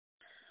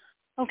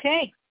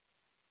Okay,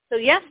 so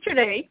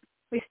yesterday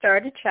we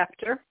started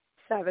chapter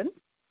 7,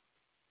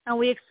 and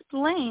we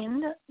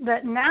explained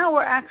that now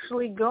we're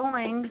actually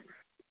going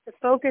to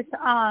focus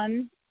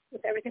on,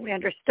 with everything we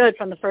understood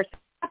from the first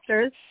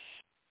chapters,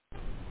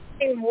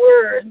 in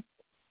words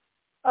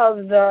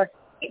of the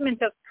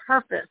statement of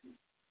purpose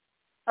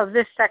of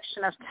this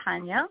section of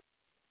Tanya,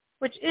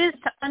 which is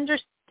to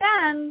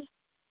understand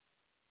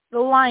the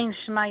line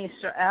Shema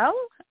Yisrael,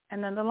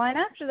 and then the line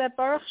after that,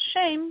 Baruch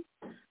Shem,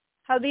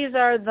 how these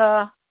are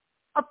the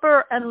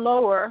upper and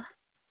lower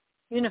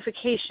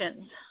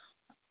unifications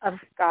of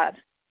God.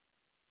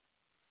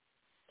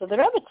 So the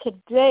Rebbe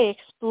today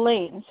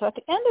explains, so at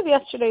the end of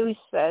yesterday we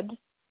said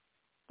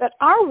that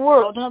our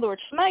world, in other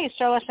words, Shema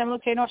Yisrael Hashem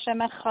Elokeinu Hashem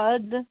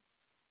Echad,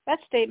 that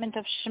statement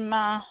of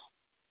Shema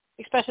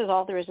expresses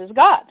all there is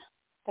God.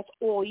 That's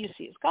all you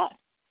see is God.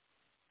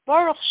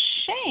 Baruch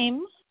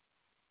Shem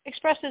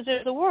expresses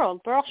there's the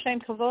world. Baruch Shem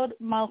Kavod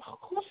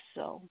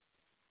Malchuso,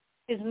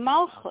 his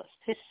Malchus,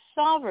 his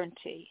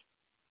sovereignty.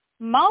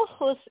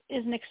 Malchus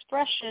is an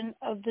expression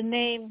of the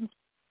name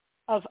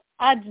of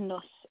Adnos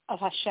of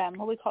Hashem,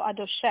 what we call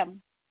Adoshem.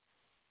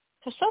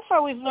 So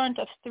far we've learned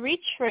of 3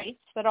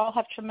 traits that all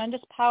have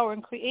tremendous power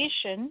in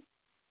creation,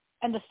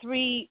 and the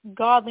 3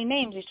 godly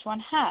names each one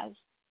has.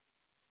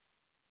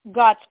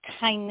 God's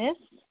kindness,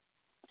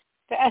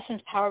 the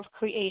essence power of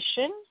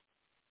creation,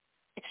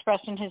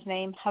 expressed in his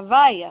name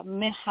Havaya,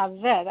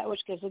 Mehaveh, that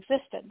which gives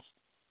existence.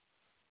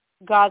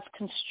 God's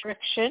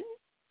constriction,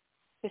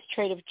 his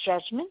trait of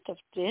judgment, of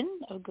din,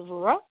 of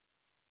gevura,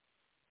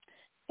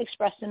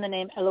 expressed in the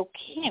name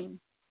Elokim,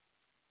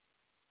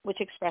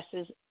 which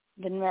expresses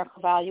the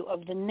numerical value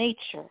of the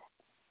nature,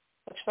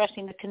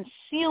 expressing the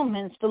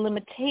concealments, the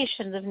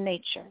limitations of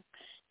nature.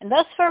 And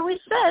thus far we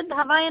said,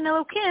 Havaya and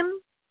Elokim.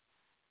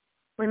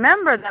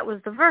 Remember, that was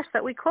the verse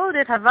that we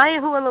quoted,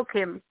 Havayahu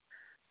Elokim.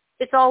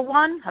 It's all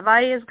one.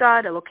 Havaya is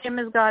God,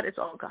 Elokim is God, it's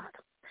all God.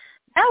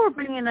 Now we're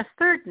bringing in a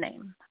 3rd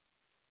name,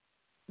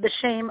 the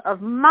shame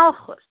of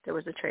Malchus. There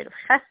was a trait of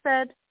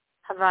Chesed,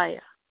 Havaya,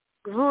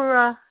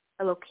 Gvura,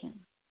 Elokim.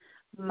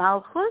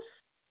 Malchus,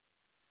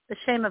 the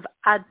shame of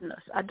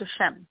Adnos,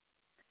 Adoshem.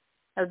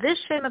 Now this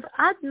shame of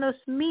Adnos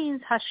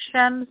means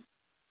Hashem's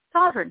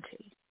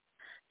sovereignty.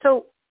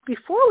 So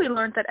before we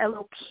learned that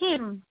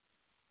Elokim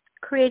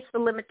creates the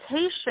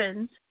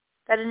limitations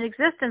that an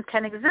existence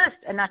can exist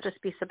and not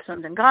just be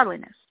subsumed in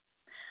godliness.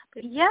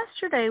 But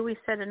yesterday we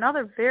said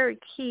another very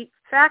key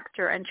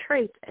factor and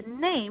trait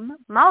and name,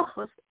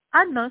 Malchus,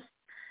 Adnos,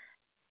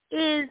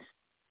 is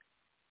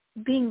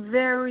being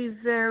very,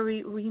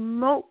 very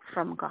remote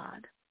from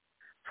God.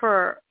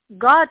 For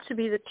God to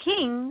be the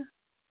king,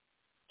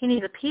 he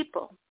needs a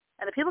people.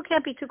 And the people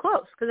can't be too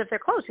close, because if they're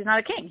close, he's not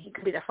a king. He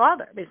could be their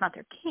father, but he's not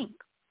their king.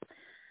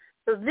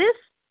 So this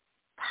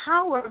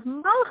power of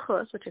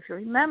Malchus, which if you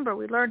remember,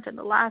 we learned in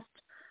the last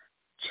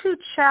 2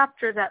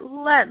 chapters at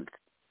length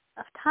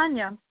of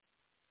Tanya,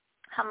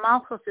 how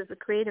Malchus is the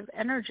creative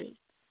energy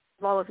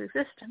of all of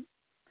existence.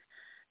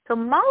 So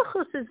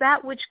Malchus is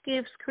that which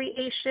gives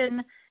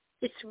creation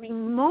its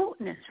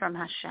remoteness from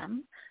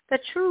Hashem, that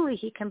truly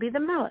he can be the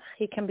Melech,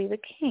 he can be the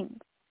king.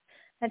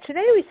 And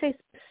today we say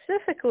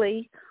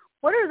specifically,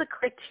 what are the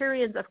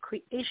criterions of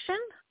creation?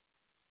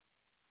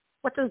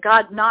 What does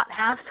God not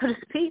have, so to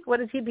speak?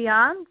 What is he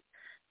beyond?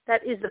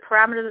 That is the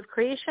parameters of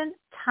creation,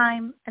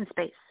 time and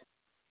space.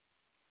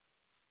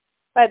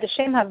 By the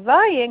Shem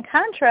Havaya, in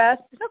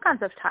contrast, there's no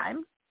concept of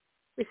time.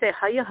 We say,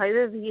 Haya,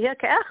 Haya, V'yeh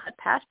Ke'echad,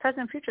 past,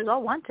 present, future is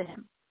all one to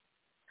him.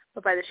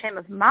 But by the Shem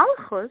of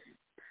Malchus,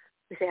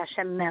 we say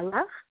Hashem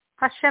Melech,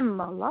 Hashem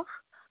Malach,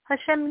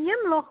 Hashem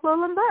Yimloch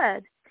L'olam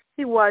Ba'ed.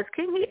 He was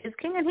king, he is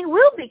king, and he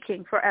will be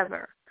king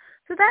forever.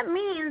 So that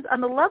means on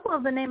the level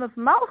of the name of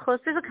Malchus,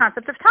 there's a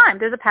concept of time.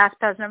 There's a past,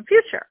 present, and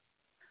future.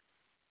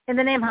 In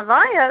the name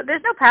Havaya,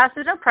 there's no past,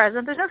 there's no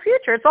present, there's no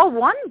future. It's all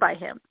one by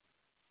him,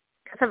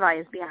 because Havaya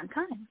is beyond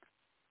time.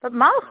 But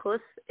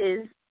Malchus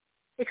is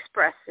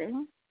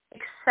expressing,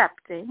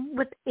 accepting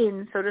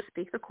within, so to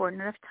speak, the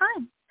coordinate of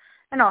time,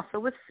 and also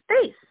with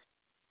space.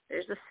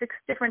 There's the 6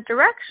 different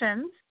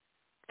directions,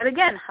 and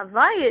again,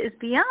 Havaya is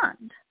beyond.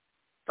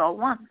 It's all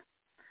one.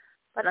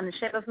 But on the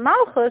shape of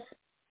Malchus,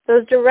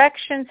 those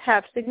directions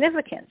have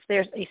significance.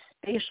 There's a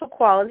spatial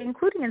quality,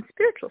 including in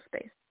spiritual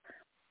space.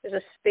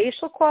 There's a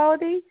spatial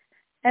quality,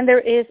 and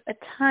there is a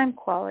time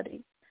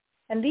quality.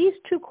 And these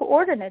 2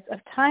 coordinates of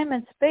time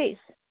and space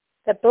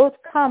that both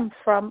come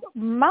from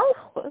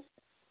Malchus,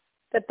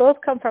 that both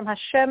come from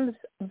Hashem's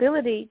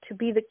ability to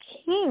be the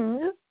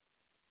king,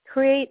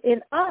 create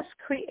in us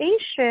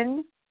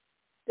creation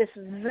this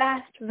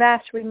vast,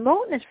 vast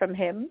remoteness from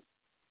him,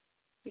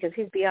 because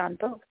he's beyond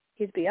both.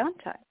 He's beyond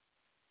time,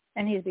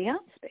 and he's beyond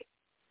space.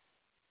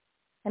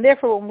 And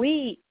therefore, when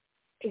we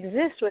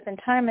exist within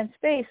time and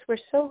space, we're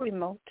so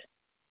remote,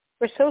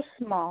 we're so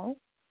small,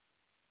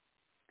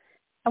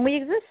 and we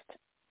exist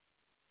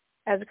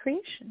as a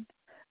creation.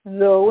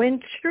 Though in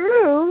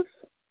truth,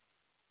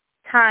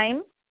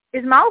 time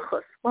is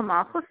Malchus. Well,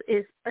 Malchus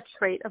is a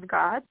trait of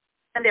God,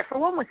 and therefore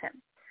one with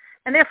him.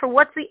 And therefore,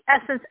 what's the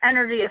essence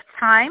energy of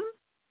time?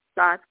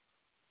 God.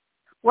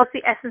 What's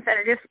the essence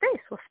energy of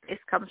space? Well, space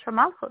comes from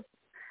Malchus.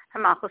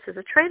 And Malchus is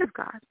a trait of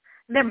God.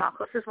 And their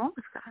Malchus is one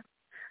with God.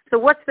 So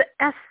what's the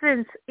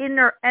essence,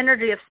 inner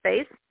energy of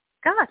space?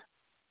 God.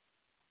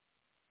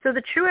 So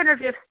the true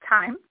energy of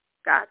time,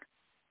 God.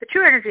 The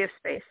true energy of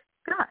space,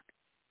 God.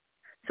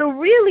 So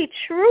really,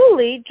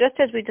 truly, just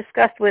as we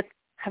discussed with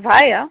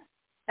Havaya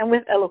and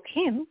with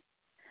Elohim,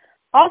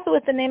 also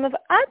with the name of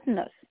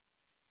Adnos.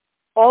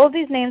 All of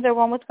these names are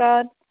one with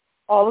God.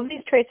 All of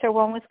these traits are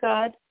one with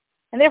God.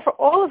 And therefore,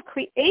 all of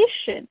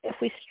creation, if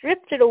we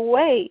stripped it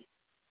away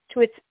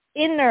to its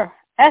inner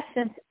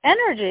essence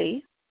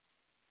energy,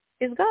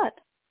 is God.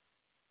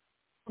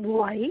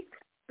 Like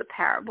the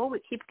parable we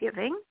keep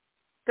giving,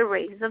 the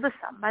rays of the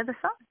sun by the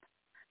sun.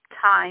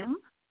 Time,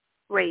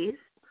 rays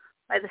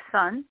by the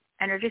sun,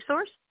 energy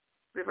source,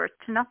 reverts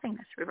to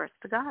nothingness, reverts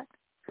to God.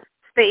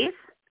 Space,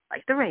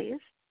 like the rays,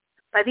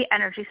 by the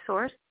energy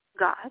source,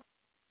 God,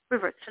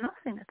 reverts to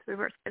nothingness,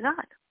 reverts to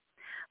God.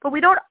 But we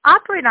don't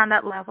operate on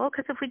that level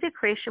because if we did,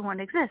 creation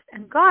wouldn't exist.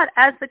 And God,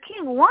 as the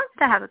king, wants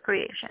to have a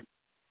creation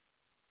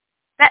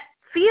that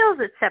feels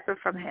it's separate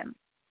from him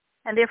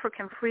and therefore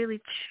can freely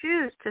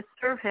choose to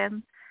serve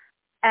him.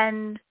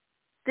 And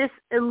this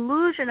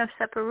illusion of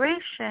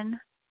separation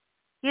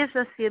gives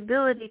us the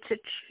ability to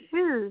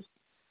choose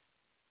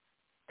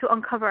to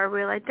uncover our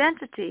real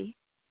identity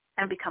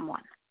and become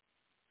one.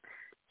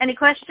 Any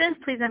questions?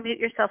 Please unmute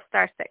yourself,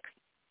 *6.